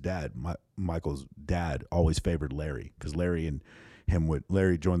his dad, Michael's dad, always favored Larry because Larry and him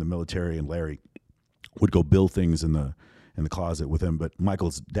Larry joined the military, and Larry would go build things in the closet with him. But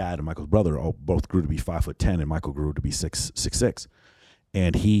Michael's dad and Michael's brother both grew to be 5'10", and Michael grew to be 6'6".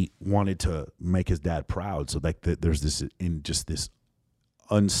 And he wanted to make his dad proud, so like there's this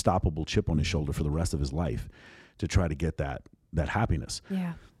unstoppable chip on his shoulder for the rest of his life to try to get that happiness.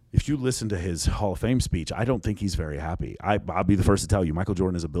 Yeah. If you listen to his Hall of Fame speech, I don't think he's very happy. I'll be the first to tell you, Michael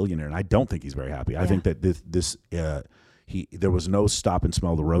Jordan is a billionaire, and I don't think he's very happy. I think that there was no stop and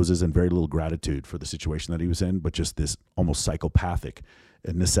smell the roses and very little gratitude for the situation that he was in, but just this almost psychopathic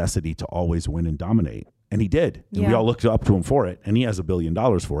necessity to always win and dominate. And he did. And we all looked up to him for it, and he has $1 billion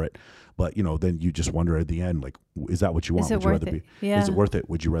for it. But, then you just wonder at the end, like, is that what you want? Is it worth it? Yeah. Is it worth it?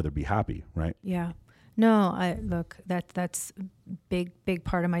 Would you rather be happy, right? Yeah. No, that's a big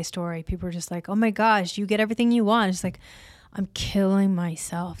part of my story. People are just like, oh my gosh, you get everything you want. It's like, I'm killing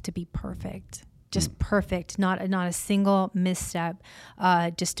myself to be perfect, just perfect. Not a single misstep,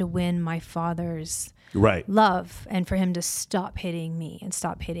 just to win my father's love and for him to stop hitting me and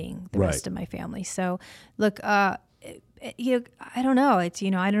stop hitting the rest of my family. So look, I don't know. It's,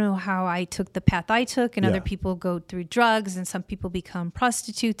 I don't know how I took the path I took, and other people go through drugs, and some people become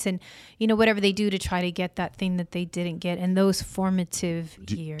prostitutes, and, whatever they do to try to get that thing that they didn't get in those formative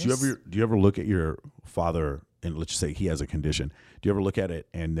years. Do you ever look at your father, and let's just say he has a condition. Do you ever look at it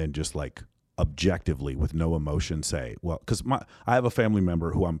and then just like objectively with no emotion say, well, because I have a family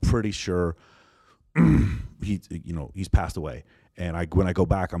member who I'm pretty sure he's passed away. And when I go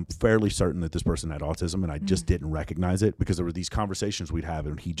back, I'm fairly certain that this person had autism, and I just didn't recognize it because there were these conversations we'd have,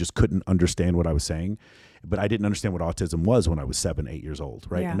 and he just couldn't understand what I was saying. But I didn't understand what autism was when I was 7, 8 years old,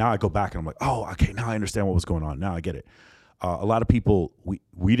 right? Yeah. And now I go back and I'm like, oh, okay, now I understand what was going on. Now I get it. A lot of people,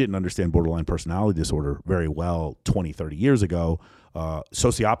 we didn't understand borderline personality disorder very well 20, 30 years ago.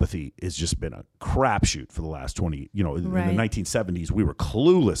 Sociopathy has just been a crapshoot for the last 20, in the 1970s, we were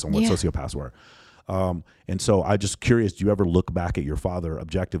clueless on what sociopaths were. And so I'm just curious, do you ever look back at your father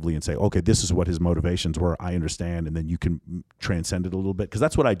objectively and say, okay, this is what his motivations were, I understand, and then you can transcend it a little bit? Because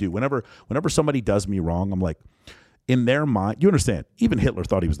that's what I do. Whenever somebody does me wrong, I'm like, in their mind, you understand, even Hitler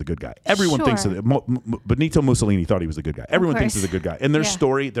thought he was the good guy. Everyone thinks that Benito Mussolini thought he was the good guy. Everyone thinks he's the good guy. In their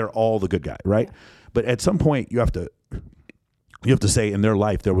story, they're all the good guy, right? Yeah. But at some point, you have to say in their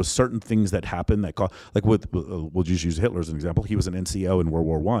life there was certain things that happened that like we'll just use Hitler as an example. He was an NCO in World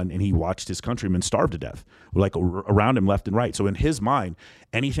War I, and he watched his countrymen starve to death, like around him left and right. So in his mind,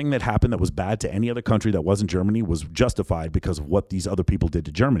 anything that happened that was bad to any other country that wasn't Germany was justified because of what these other people did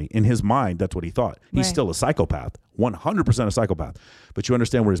to Germany. In his mind, that's what he thought. He's still a psychopath, 100% a psychopath. But you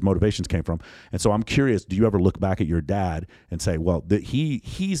understand where his motivations came from. And so I'm curious, do you ever look back at your dad and say, well,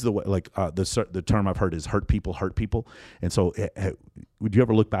 he's the way, like the term I've heard is hurt people. And so would you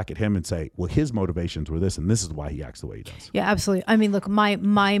ever look back at him and say, well, his motivations were this, and this is why he acts the way he does? Yeah, absolutely. I mean, look, my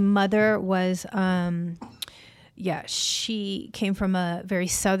mother was, she came from a very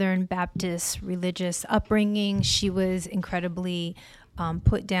Southern Baptist religious upbringing. She was incredibly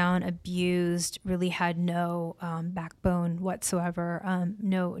put down, abused, really had no backbone whatsoever,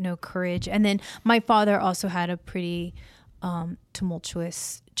 no courage. And then my father also had a pretty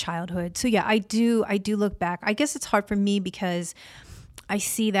tumultuous childhood. So yeah, I do look back. I guess it's hard for me because I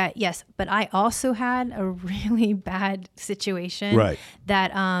see that, yes, but I also had a really bad situation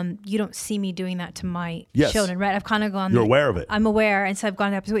that you don't see me doing that to my children, right? I've kind of gone. You're aware of it. I'm aware, and so I've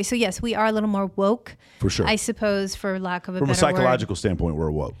gone that way. So yes, we are a little more woke, for sure. I suppose, for lack of a better word. From a psychological standpoint,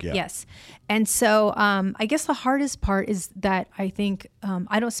 we're woke. Yeah. Yes, and so I guess the hardest part is that I think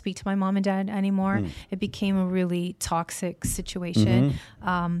I don't speak to my mom and dad anymore. It became a really toxic situation.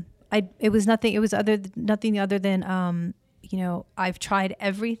 it was nothing. It was nothing other than, I've tried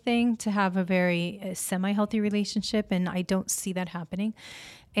everything to have a very semi-healthy relationship, and I don't see that happening.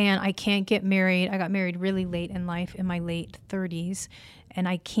 And I can't get married. I got married really late in life, in my late 30s, and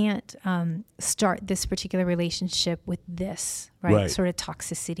I can't start this particular relationship with this sort of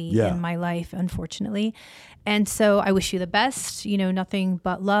toxicity in my life, unfortunately. And so I wish you the best. Nothing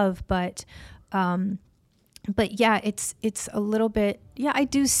but love, but yeah, it's a little bit. Yeah, I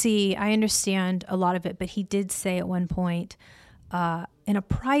understand a lot of it. But he did say at one point, in a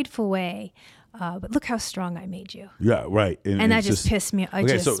prideful way, but look how strong I made you. Yeah, right. And that just pissed me.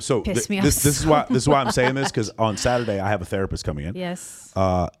 Pissed me off. This is why I'm saying this, because on Saturday I have a therapist coming in. Yes.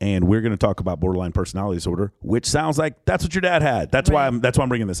 And we're going to talk about borderline personality disorder, which sounds like that's what your dad had. That's why I'm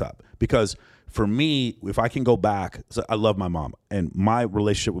bringing this up, because for me, if I can go back, so I love my mom, and my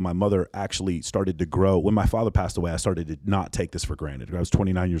relationship with my mother actually started to grow when my father passed away. I started to not take this for granted. I was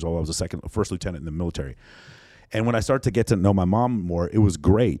 29 years old. I was first lieutenant in the military. And when I started to get to know my mom more, it was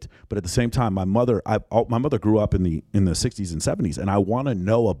great. But at the same time, my mother grew up in the 60s and 70s, and I want to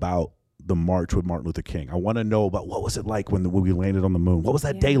know about the march with Martin Luther King. I want to know about what was it like when we landed on the moon. What was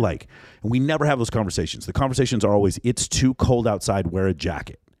that day like? And we never have those conversations. The conversations are always, it's too cold outside, wear a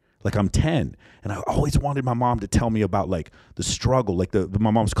jacket. Like, I'm 10, and I always wanted my mom to tell me about like the struggle. Like my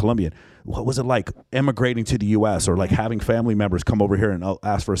mom's Colombian. What was it like emigrating to the U.S. or like having family members come over here and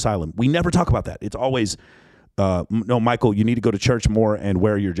ask for asylum? We never talk about that. It's always, no, Michael, you need to go to church more and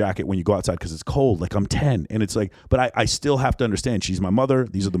wear your jacket when you go outside because it's cold. Like, I'm 10. And it's like, but I still have to understand she's my mother.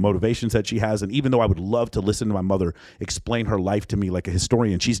 These are the motivations that she has. And even though I would love to listen to my mother explain her life to me like a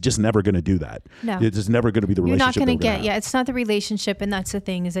historian, she's just never going to do that. No. It's just never going to be the relationship. You're not going to get, it's not the relationship. And that's the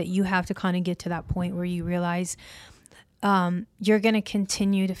thing, is that you have to kind of get to that point where you realize you're going to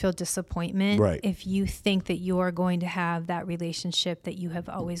continue to feel disappointment if you think that you are going to have that relationship that you have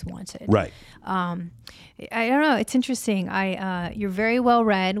always wanted. Right. I don't know. It's interesting. You're very well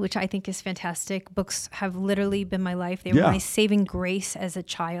read, which I think is fantastic. Books have literally been my life. They were my saving grace as a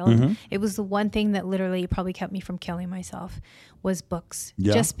child. Mm-hmm. It was the one thing that literally probably kept me from killing myself, was books.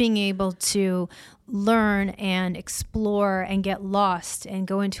 Yeah. Just being able to learn and explore and get lost and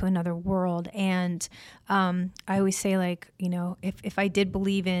go into another world. And I always say, like, if I did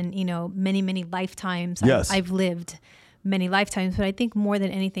believe in, many, many lifetimes, I've lived many lifetimes. But I think more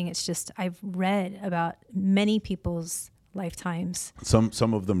than anything, it's just I've read about many people's lifetimes. Some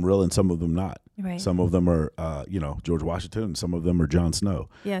of them real and some of them not. Right. Some of them are, George Washington. Some of them are Jon Snow.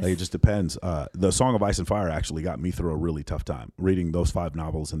 Yes. Like, it just depends. The Song of Ice and Fire actually got me through a really tough time reading those 5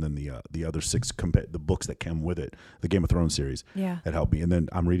 novels, and then the other 6 the books that came with it, the Game of Thrones series. Yeah. That helped me. And then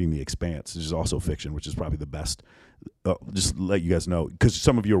I'm reading The Expanse, which is also fiction, which is probably the best. Just let you guys know, because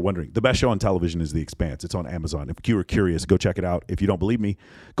some of you are wondering, the best show on television is The Expanse. It's on Amazon. If you are curious, go check it out. If you don't believe me,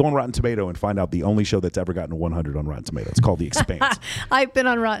 go on Rotten Tomato and find out the only show that's ever gotten a 100 on Rotten Tomato. It's called The Expanse. I've been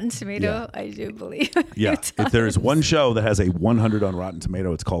on Rotten Tomato. Yeah. I do believe. Yeah. If there is one show that has a 100 on Rotten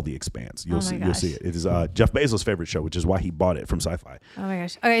Tomato, it's called The Expanse. You'll see it. It is Jeff Bezos' favorite show, which is why he bought it from Sci-Fi. Oh my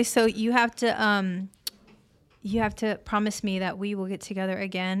gosh. Okay, so you have to promise me that we will get together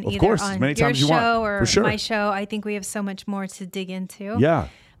again, of either course, on as many your times you show want. or For sure. my show. I think we have so much more to dig into. Yeah.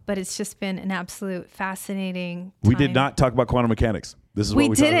 But it's just been an absolute fascinating time. We did not talk about quantum mechanics. This is what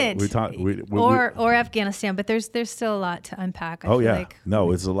we didn't. Or Afghanistan, but there's still a lot to unpack.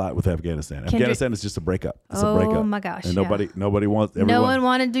 No, it's a lot with Afghanistan. Afghanistan is just a breakup. It's a breakup. Oh my gosh! And nobody wants. No one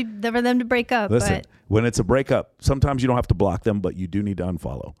wanted for them to break up. Listen, when it's a breakup, sometimes you don't have to block them, but you do need to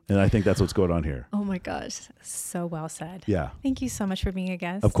unfollow. And I think that's what's going on here. Oh my gosh, so well said. Yeah. Thank you so much for being a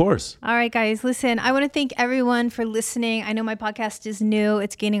guest. Of course. All right, guys, listen. I want to thank everyone for listening. I know my podcast is new.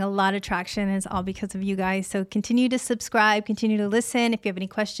 It's gaining a lot of traction, and it's all because of you guys. So continue to subscribe. Continue to listen. If you have any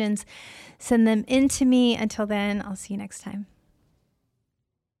questions, send them in to me. Until then, I'll see you next time.